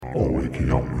all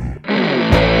wakey, aren't we?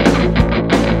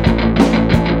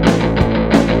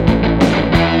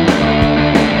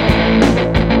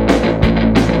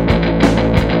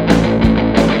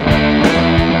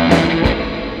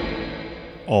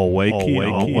 All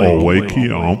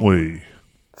wakey, aren't we?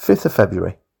 5th of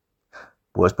February.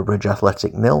 Worsborough Bridge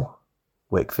Athletic 0,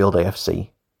 Wakefield AFC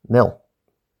 0.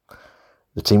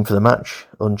 The team for the match,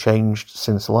 unchanged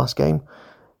since the last game.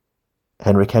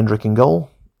 Henrik Hendrick in goal.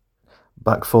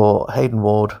 Back four, Hayden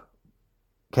Ward,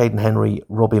 Caden Henry,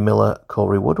 Robbie Miller,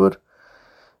 Corey Woodward.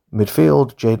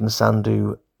 Midfield, Jaden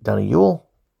Sandu, Danny Ewell.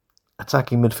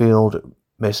 Attacking midfield,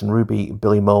 Mason Ruby,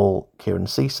 Billy Mole, Kieran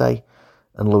Cisse,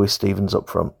 and Lewis Stevens up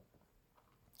front.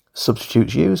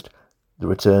 Substitutes used, the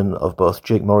return of both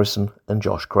Jake Morrison and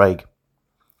Josh Craig.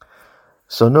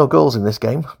 So no goals in this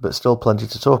game, but still plenty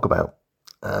to talk about.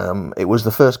 It was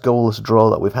the first goalless draw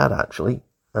that we've had, actually,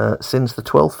 since the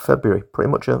 12th of February, pretty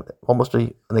much almost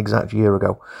an exact year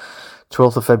ago.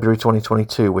 12th of February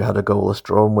 2022, we had a goalless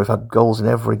draw, and we've had goals in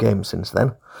every game since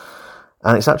then.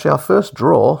 And it's actually our first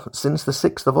draw since the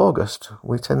 6th of August.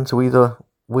 We tend to either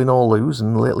win or lose,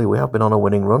 and lately we have been on a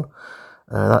winning run.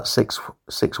 That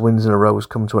six wins in a row has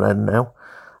come to an end now,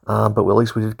 but at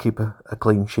least we did keep a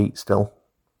clean sheet still.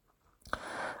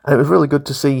 And it was really good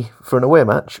to see, for an away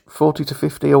match, 40 to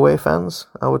 50 away fans,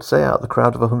 I would say, out of the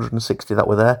crowd of 160 that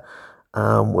were there.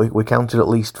 We counted at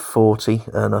least 40,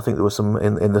 and I think there was some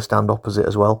in the stand opposite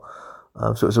as well.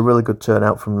 So it was a really good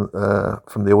turnout from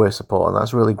the away support, and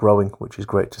that's really growing, which is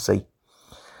great to see.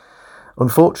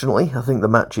 Unfortunately, I think the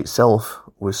match itself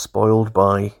was spoiled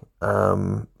by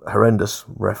horrendous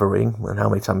refereeing, and how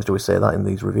many times do we say that in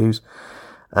these reviews?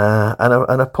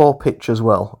 And a poor pitch as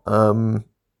well.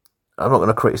 I'm not going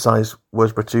to criticise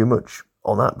Worsborough too much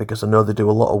on that, because I know they do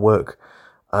a lot of work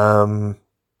to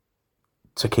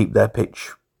keep their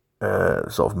pitch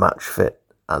sort of match fit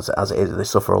as it is. They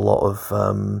suffer a lot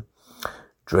of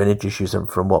drainage issues, and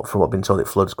from what I've been told, it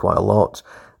floods quite a lot,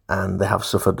 and they have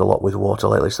suffered a lot with water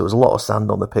lately. So there's a lot of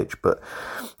sand on the pitch, but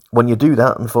when you do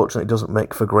that, unfortunately, it doesn't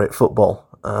make for great football.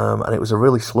 And it was a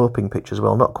really sloping pitch as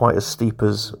well, not quite as steep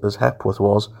as Hepworth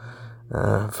was.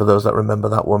 For those that remember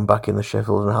that one back in the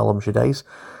Sheffield and Hallamshire days.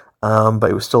 But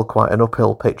it was still quite an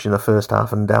uphill pitch in the first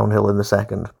half and downhill in the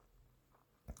second.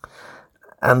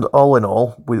 And all in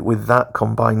all, with that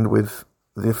combined with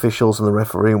the officials and the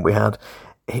refereeing we had,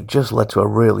 it just led to a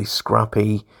really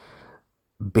scrappy,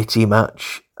 bitty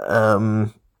match.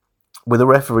 With a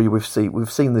referee, we've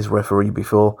seen this referee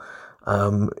before,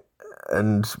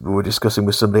 and we were discussing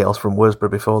with somebody else from Worsborough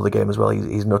before the game as well.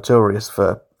 He's notorious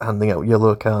for handing out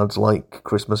yellow cards like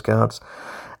Christmas cards,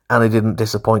 and he didn't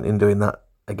disappoint in doing that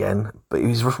again. But he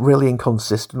was really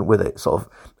inconsistent with it, sort of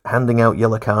handing out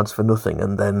yellow cards for nothing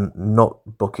and then not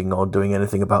booking or doing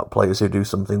anything about players who do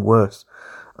something worse.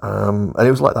 And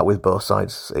it was like that with both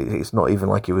sides. It's not even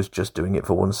like he was just doing it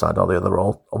for one side or the other.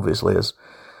 All obviously as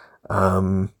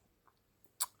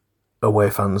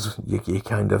away fans, you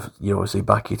kind of, you obviously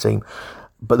back your team.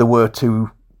 But there were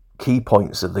two key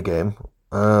points of the game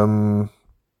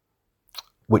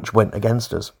which went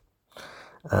against us.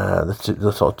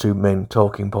 The sort of two main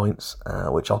talking points,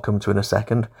 which I'll come to in a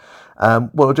second.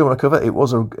 What I do want to cover,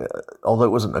 although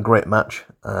it wasn't a great match,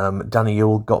 Danny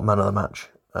Ewell got man of the match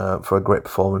for a great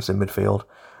performance in midfield,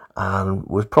 and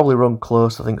was probably run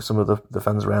close. I think some of the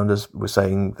fans around us were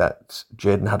saying that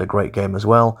Jaden had a great game as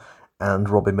well, and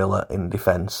Robbie Miller in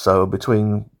defence. So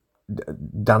between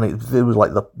Danny, it was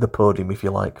like the podium, if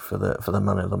you like, for the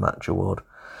man of the match award.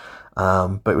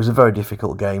 But it was a very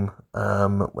difficult game,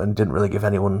 and didn't really give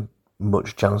anyone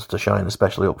much chance to shine,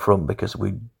 especially up front, because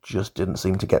we just didn't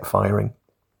seem to get firing.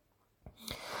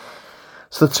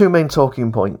 So the two main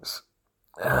talking points,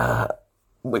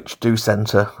 which do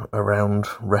centre around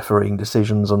refereeing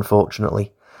decisions,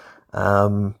 unfortunately.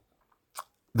 The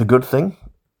good thing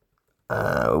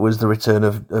was the return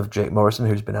of Jake Morrison,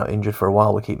 who's been out injured for a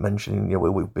while. We keep mentioning,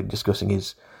 we've been discussing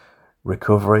his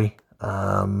recovery,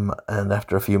 and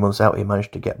after a few months out, he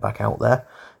managed to get back out there.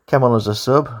 Came on as a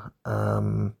sub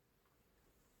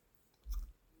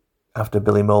after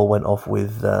Billy Mole went off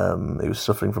with he was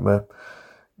suffering from a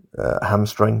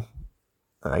hamstring,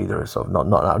 either a sort of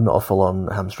not a full on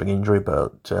hamstring injury,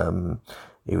 but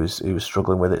he was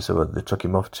struggling with it, so they took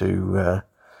him off to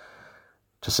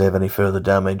save any further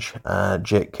damage.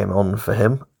 Jake came on for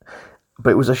him,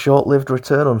 but it was a short-lived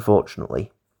return,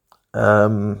 unfortunately,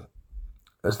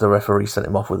 as the referee sent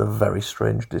him off with a very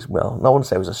strange, well, I wouldn't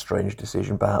say it was a strange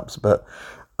decision perhaps, but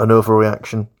an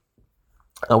overreaction,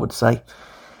 I would say.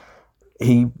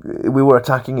 We were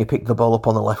attacking, he picked the ball up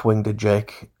on the left wing, did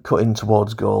Jake, cut in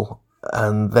towards goal,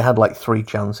 and they had like three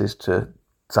chances to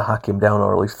hack him down,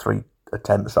 or at least 3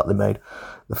 attempts that they made.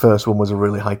 The first one was a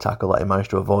really high tackle that he managed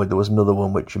to avoid. There was another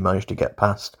one which he managed to get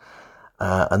past,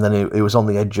 and then he was on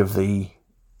the edge of the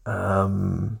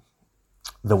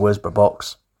Worsborough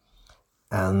box,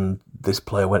 and this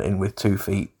player went in with 2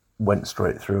 feet, went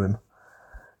straight through him,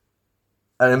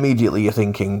 and immediately you're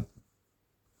thinking,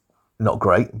 not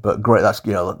great, but great. That's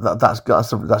that's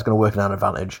going to work in our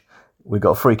advantage. We've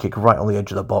got a free kick right on the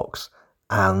edge of the box,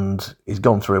 and he's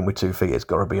gone through him with 2 feet. It's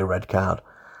got to be a red card.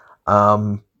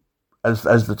 As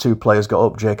the two players got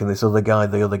up, Jake and this other guy,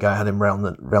 the other guy had him round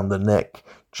the neck.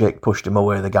 Jake pushed him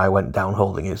away. The guy went down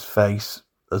holding his face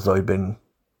as though he'd been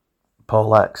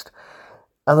poleaxed,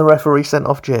 and the referee sent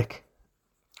off Jake.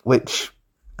 Which,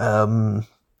 you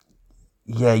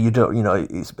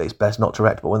don't, it's best not to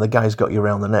react. But when the guy's got you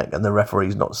around the neck and the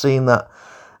referee's not seeing that,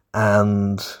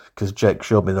 and because Jake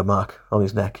showed me the mark on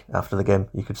his neck after the game,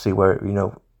 you could see where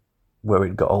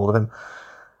he'd got hold of him.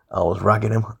 I was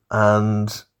ragging him,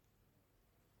 and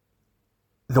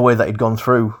the way that he'd gone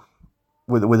through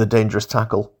with a dangerous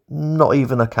tackle, not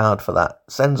even a card for that.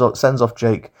 Sends off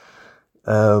Jake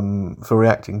for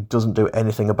reacting. Doesn't do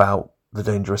anything about the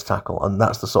dangerous tackle, and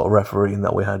that's the sort of refereeing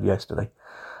that we had yesterday.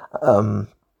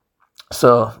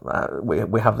 So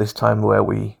we have this time where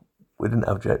we didn't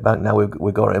have Jake back. Now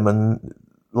we got him, and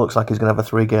looks like he's going to have a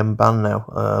 3-game ban now,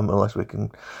 unless we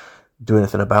can do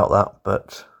anything about that.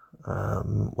 But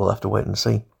we'll have to wait and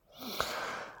see.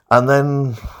 And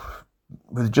then,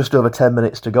 with just over 10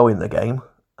 minutes to go in the game,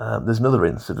 there's another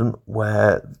incident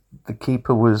where the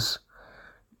keeper was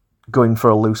going for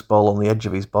a loose ball on the edge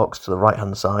of his box to the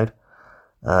right-hand side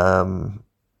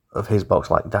of his box,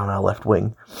 like down our left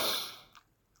wing.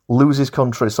 Loses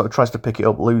control, sort of tries to pick it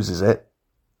up, loses it,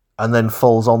 and then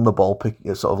falls on the ball,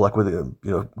 sort of like with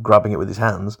grabbing it with his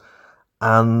hands,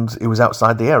 and it was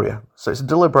outside the area. So it's a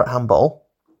deliberate handball,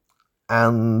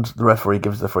 and the referee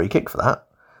gives the free kick for that,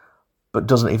 but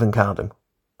doesn't even card him.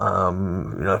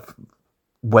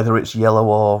 Whether it's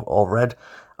yellow or red,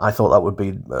 I thought that would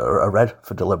be a red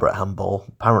for deliberate handball.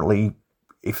 Apparently,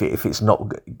 if it's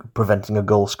not preventing a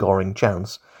goal-scoring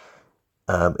chance,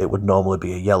 it would normally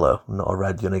be a yellow, not a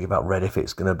red. You only give out red if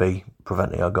it's going to be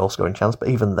preventing a goal-scoring chance. But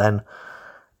even then,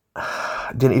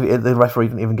 the referee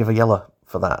didn't even give a yellow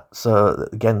for that. So,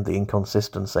 again, the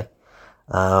inconsistency.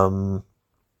 And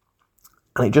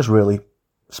it just really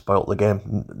spoilt the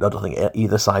game. I don't think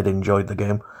either side enjoyed the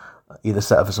game. Either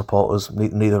set of supporters,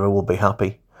 neither will be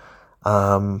happy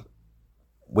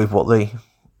with what they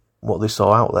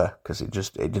saw out there, because it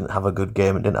didn't have a good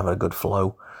game. It didn't have a good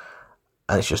flow,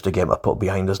 and it's just a game I put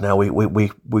behind us now. We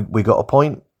got a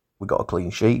point. We got a clean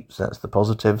sheet. So that's the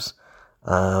positives,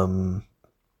 and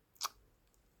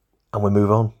we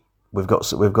move on. We've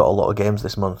got a lot of games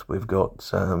this month. We've got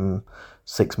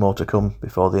 6 more to come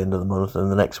before the end of the month, and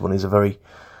the next one is a very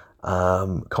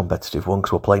competitive one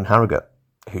because we're playing Harrogate,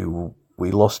 who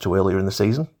we lost to earlier in the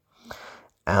season,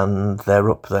 and they're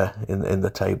up there in the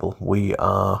table. We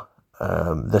are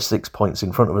they're 6 points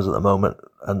in front of us at the moment,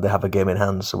 and they have a game in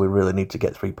hand, so we really need to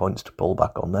get 3 points to pull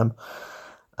back on them.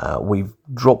 We've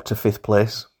dropped to 5th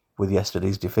place with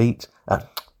yesterday's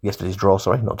draw,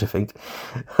 not defeat.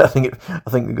 I think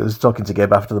I was talking to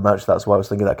Gabe after the match. That's why I was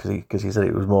thinking that, because he said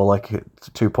it was more like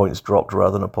 2 points dropped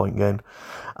rather than a point gained.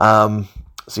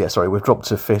 We've dropped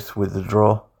to 5th with the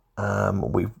draw.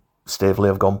 Staveley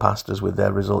have gone past us with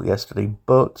their result yesterday,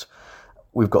 but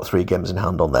we've got 3 games in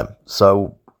hand on them.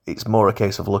 So it's more a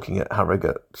case of looking at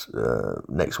Harrogate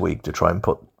next week to try and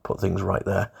put things right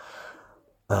there.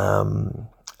 And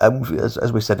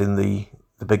as we said in the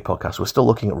big podcast, we're still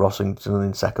looking at Rossington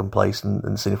in 2nd place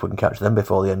and seeing if we can catch them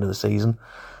before the end of the season.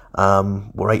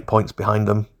 We're 8 points behind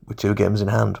them with 2 games in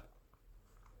hand.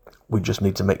 We just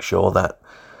need to make sure that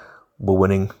we're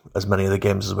winning as many of the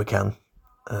games as we can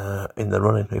in the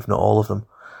running, if not all of them.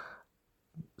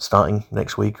 Starting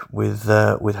next week with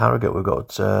Harrogate, we've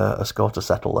got a score to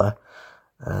settle there,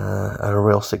 and a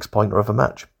real 6-pointer of a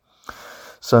match.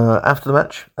 So after the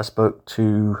match, I spoke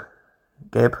to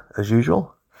Gabe as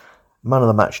usual, man of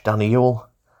the match Danny Ewell,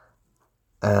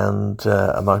 and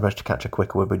I managed to catch a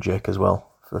quick word with Jake as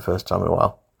well for the first time in a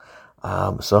while.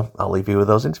 So I'll leave you with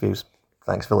those interviews.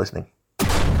 Thanks for listening.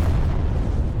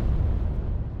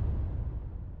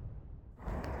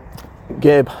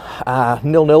 Gabe,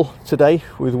 0-0 today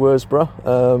with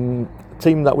Worsborough,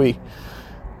 team that we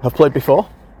have played before.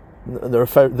 They're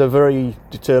very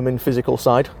determined, physical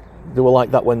side. They were like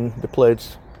that when they played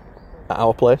at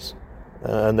our place,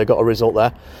 and they got a result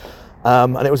there.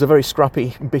 And it was a very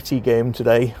scrappy, bitty game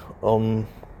today on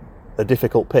a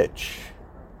difficult pitch.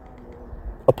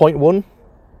 A point won,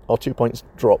 or 2 points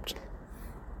dropped?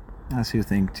 I see you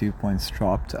think 2 points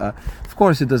dropped. Of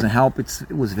course, it doesn't help.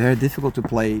 It was very difficult to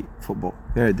play football.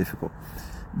 Very difficult.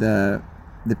 The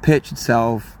pitch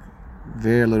itself,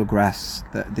 very little grass.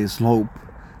 The slope,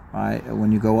 right?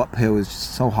 When you go uphill, it's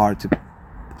just so hard to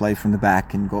play from the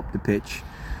back and go up the pitch.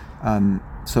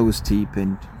 So steep,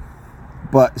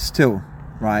 but still,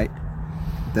 right?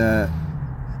 The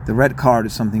red card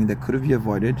is something that could have been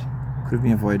avoided.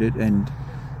 And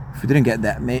if we didn't get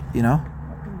that,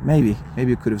 maybe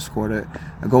you could have scored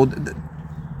a goal.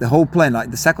 The whole plan,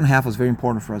 like the second half, was very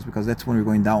important for us because that's when we were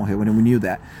going downhill, and we knew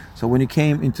that. So when it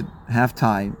came into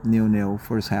halftime, 0-0,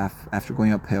 first half, after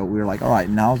going uphill, we were like, all right,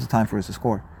 now's the time for us to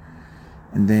score.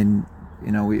 And then,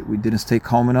 we didn't stay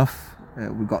calm enough.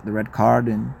 We got the red card,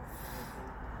 and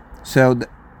so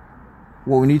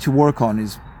what we need to work on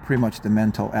is pretty much the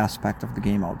mental aspect of the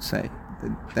game, I would say.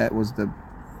 That was the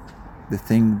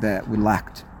thing that we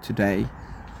lacked today.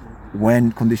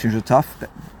 When conditions are tough,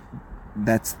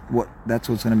 that's what's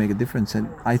going to make a difference. And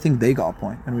I think they got a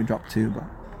point, and we dropped 2.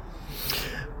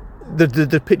 But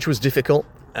the pitch was difficult,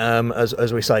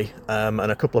 as we say, and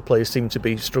a couple of players seemed to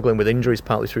be struggling with injuries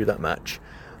partly through that match.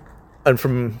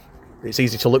 And it's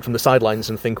easy to look from the sidelines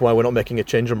and think, why we're not making a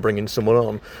change and bringing someone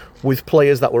on. With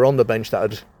players that were on the bench that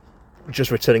had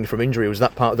just returning from injury, was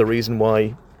that part of the reason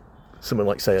why someone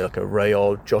like, say, like a Ray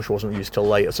or Josh wasn't used till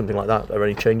late or something like that? Are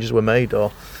any changes were made,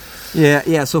 or?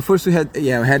 Yeah. So first we had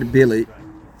Billy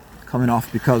coming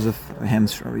off because of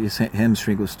hamstring.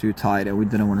 Hamstring was too tight, and we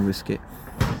didn't want to risk it.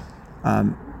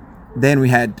 Then we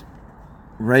had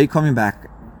Ray coming back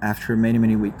after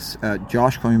many weeks.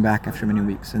 Josh coming back after many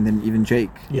weeks, and then even Jake.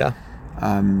 Yeah.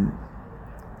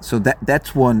 So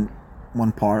that's one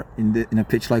part in a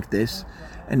pitch like this,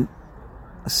 and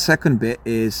a second bit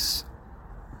is,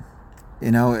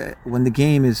 when the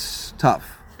game is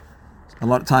tough, a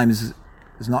lot of times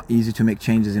it's not easy to make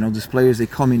changes. These players, they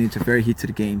come into a very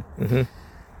heated game,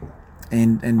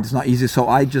 and it's not easy. So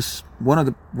I just one of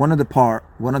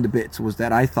the bits was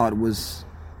that I thought it was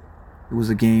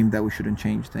a game that we shouldn't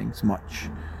change things much,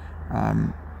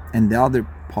 and the other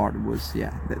part was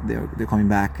that they're coming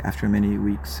back after many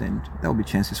weeks, and there will be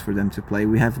chances for them to play.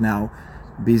 We have now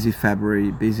busy February,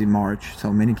 busy March,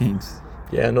 so many games.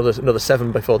 Yeah, another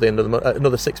 7 before the end of the month,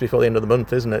 another 6 before the end of the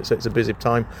month, isn't it? So it's a busy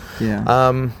time.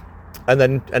 Yeah. And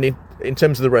then, in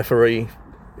terms of the referee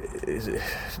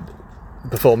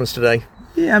performance today,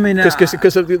 yeah, I mean,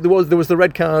 because there was the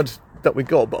red card that we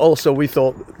got, but also we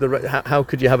thought how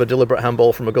could you have a deliberate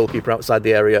handball from a goalkeeper outside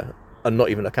the area and not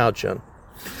even a card shown?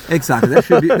 Exactly, that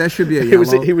should be a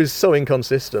yellow. He was so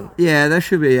inconsistent. Yeah, that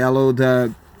should be a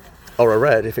yellow. Or a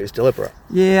red if it's deliberate.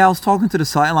 Yeah, I was talking to the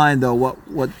sideline though.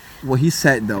 What he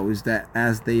said though is that,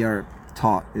 as they are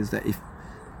taught, is that if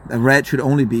a red should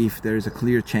only be if there is a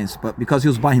clear chance, but because he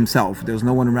was by himself, there was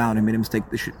no one around, he made a mistake.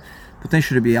 They should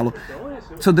potentially be yellow.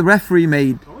 So the referee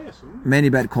made many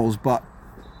bad calls, but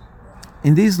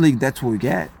in this league, that's what we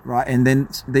get, right? And then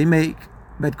they make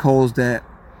bad calls that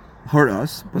hurt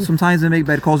us, but sometimes they make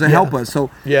bad calls that help us. So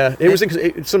it was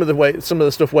some of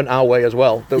the stuff went our way as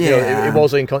well. It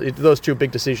was those 2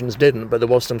 big decisions didn't, but there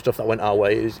was some stuff that went our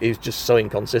way. It was just so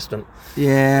inconsistent.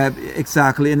 Yeah,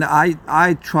 exactly. And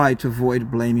I try to avoid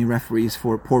blaming referees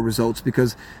for poor results,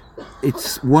 because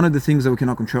it's one of the things that we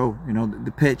cannot control.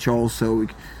 The pitch also.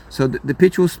 So the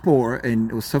pitch was poor, and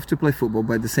it was tough to play football,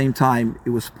 but at the same time it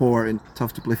was poor and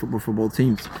tough to play football for both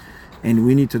teams. And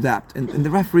we need to adapt. And the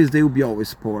referees, they will be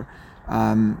always poor.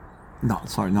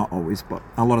 Not always, but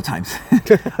a lot of times.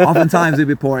 Oftentimes they'll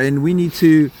be poor. And we need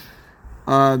to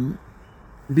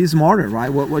be smarter, right?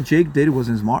 What Jake did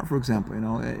wasn't smart, for example.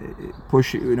 You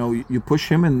push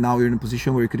him, and now you're in a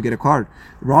position where you could get a card.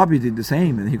 Robbie did the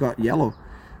same, and he got yellow.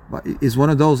 But it's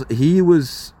one of those,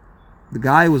 the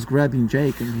guy was grabbing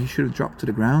Jake, and he should have dropped to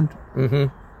the ground.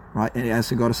 Mm-hmm. Right, and as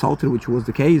he got assaulted, which was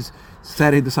the case,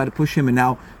 instead he decided to push him, and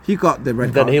now he got the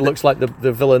red card. Then he looks like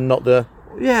the villain, not the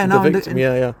victim.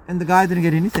 And the guy didn't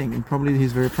get anything, and probably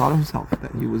he's very proud of himself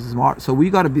that he was smart. So we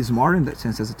got to be smart in that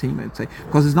sense as a team, I'd say,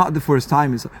 because it's not the first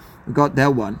time. We got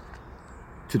that one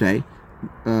today.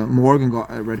 Morgan got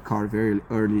a red card very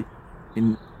early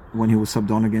when he was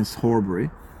subbed on against Horbury,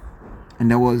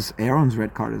 and that was Aaron's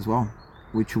red card as well,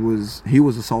 which was, he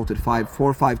was assaulted 4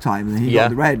 or 5 times, and he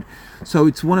got the red. So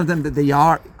it's one of them that they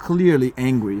are clearly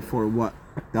angry for what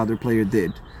the other player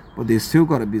did, but they still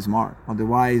got to be smart.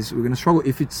 Otherwise, we're going to struggle.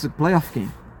 If it's a playoff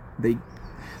game, they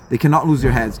cannot lose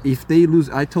their heads. If they lose,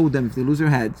 I told them, if they lose their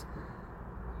heads,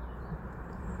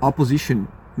 opposition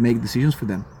make decisions for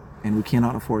them, and we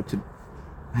cannot afford to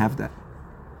have that.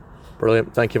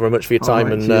 Brilliant. Thank you very much for your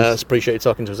time, and appreciate you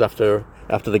talking to us after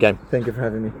the game. Thank you for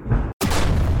having me.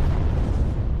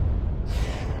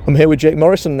 I'm here with Jake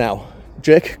Morrison now.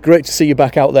 Jake, great to see you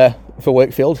back out there for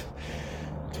Wakefield.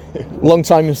 Long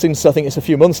time since, I think it's a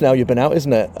few months now you've been out,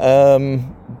 isn't it?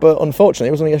 But unfortunately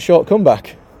it was only a short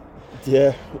comeback.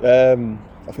 Yeah,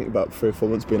 I think about 3 or 4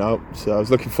 months being out, so I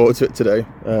was looking forward to it today.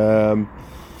 I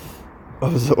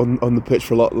was on the pitch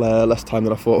for a lot less time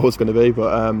than I thought it was going to be,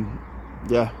 but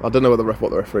yeah, I don't know what the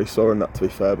referee saw in that, to be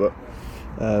fair, but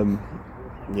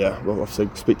yeah, we'll obviously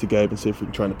speak to Gabe and see if we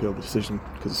can try and appeal the decision,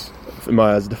 because in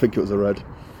my eyes I think it was a red.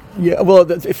 Yeah, well,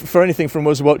 if, for anything from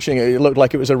us watching it, it looked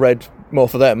like it was a red more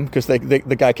for them, because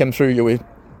the guy came through you with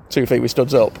 2 feet with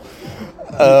studs up.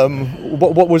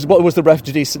 What was the ref?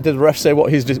 Did the ref say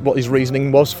what his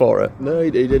reasoning was for it? No, he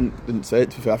didn't say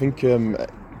it, to be fair. I think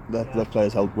the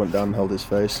players went down and held his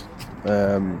face.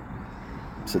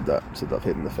 Said that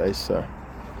hit in the face. So,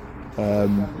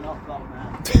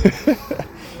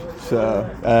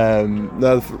 no,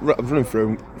 I was running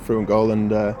through and goal,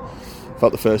 and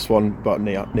felt the first one about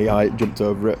knee height, jumped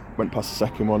over it, went past the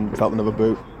second one, felt another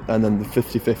boot, and then the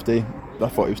 50-50. I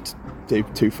thought he was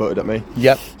two-footed at me.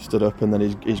 Yep. Stood up, and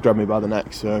then he's grabbed me by the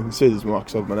neck, so I can see there's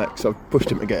marks over my neck. So I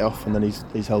pushed him to get it off, and then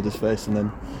he's held his face, and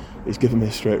then he's given me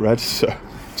a straight red. So,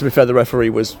 to be fair, the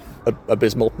referee was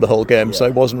abysmal the whole game, so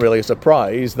it wasn't really a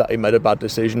surprise that he made a bad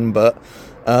decision. But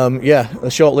yeah,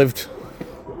 a short-lived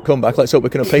comeback. Let's hope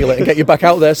we can appeal it and get you back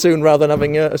out there soon, rather than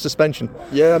having a suspension.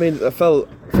 Yeah, I mean, I felt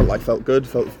good.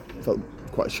 Felt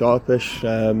quite sharpish.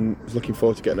 Was looking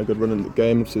forward to getting a good run in the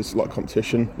game. So there's a lot of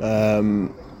competition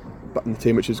back in the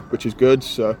team, which is good.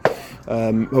 So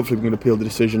hopefully we can appeal the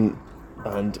decision.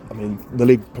 And I mean, the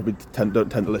league probably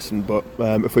don't tend to listen, but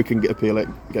if we can appeal it,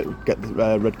 get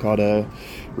the red card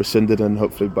rescinded, and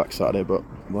hopefully back Saturday. But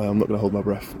well, I'm not going to hold my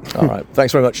breath. All right,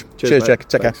 thanks very much. Cheers, Jack.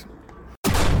 Take care.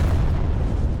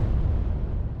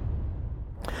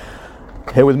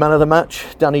 Here with man of the match,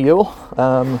 Danny Ewell.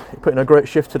 He put in a great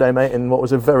shift today, mate, in what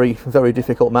was a very, very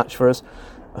difficult match for us.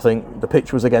 I think the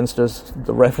pitch was against us,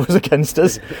 the ref was against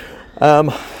us.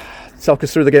 Talk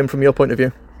us through the game from your point of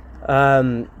view.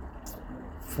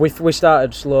 We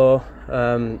started slow,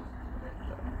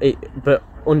 but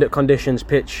under conditions,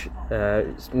 pitch,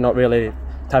 it's not really the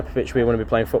type of pitch we want to be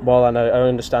playing football, and I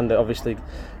understand that obviously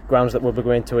grounds that we'll be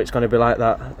going to, it's going to be like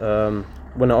that.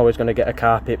 We're not always going to get a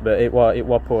carpet, but it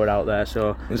was poor out there.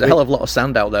 So there was a hell of a lot of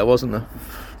sand out there, wasn't there?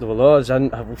 There were loads,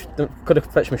 and I could have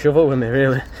fetched my shovel with me,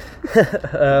 really.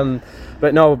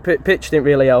 But no, pitch didn't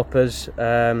really help us.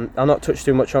 I'll not touch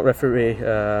too much on referee.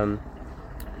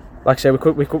 Like I say,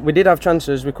 we did have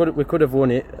chances. We could have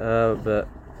won it, but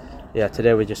yeah,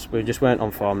 today we just weren't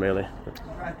on form, really.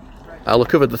 I'll have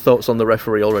covered the thoughts on the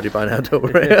referee already by now, don't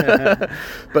worry.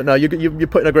 But no, you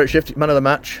put in a great shift. Man of the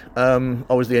match,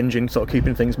 always the engine, sort of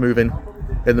keeping things moving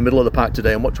in the middle of the pack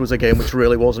today, and which was a game which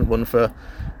really wasn't one for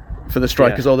the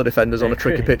strikers or the defenders on a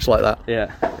tricky pitch like that.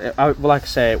 Yeah, like I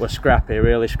say, it was scrappy,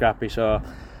 really scrappy. So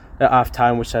at half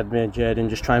time we said, me and Jaden,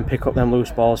 just try and pick up them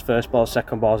loose balls, first balls,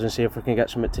 second balls, and see if we can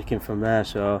get something ticking from there.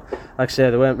 So like I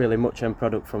say, there weren't really much end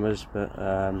product from us, but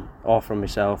or from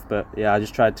myself. But yeah, I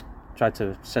just tried to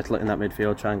settle it in that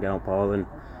midfield, try and get on ball and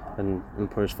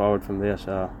push forward from there.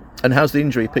 So. And how's the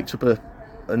injury? Picked up a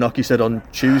knock, you said, on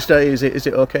Tuesday. Is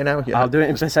it okay now? Yeah. I'll do it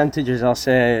in percentages. I'll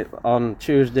say on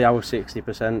Tuesday I was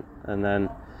 60%, and then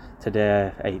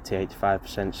today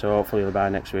 80-85%. So hopefully by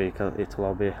next week it'll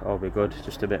all be good.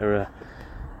 Just a bit of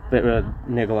a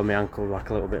niggle on my ankle, like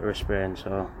a little bit of a sprain.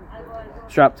 So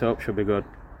strapped up, should be good.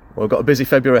 Well, we've got a busy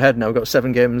February ahead now. We've got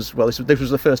 7 games. Well, this was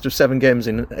the first of 7 games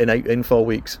in 4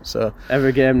 weeks. So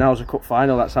every game now is a cup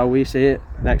final. That's how we see it.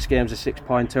 Next game's a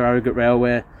 6-pointer. Harrogate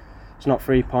Railway. It's not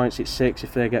 3 points. It's 6.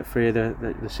 If they get 3,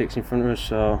 the 6 in front of us.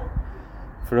 So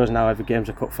for us now, every game's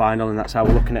a cup final, and that's how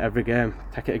we're looking at every game.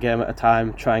 Take it a game at a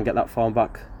time. Try and get that form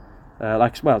back.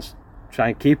 Try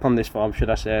and keep on this form, should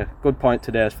I say. Good point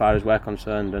today as far as we're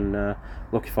concerned, and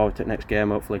looking forward to the next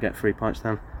game. Hopefully, get 3 points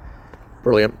then.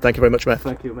 Brilliant. Thank you very much, mate.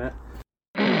 Thank you, mate.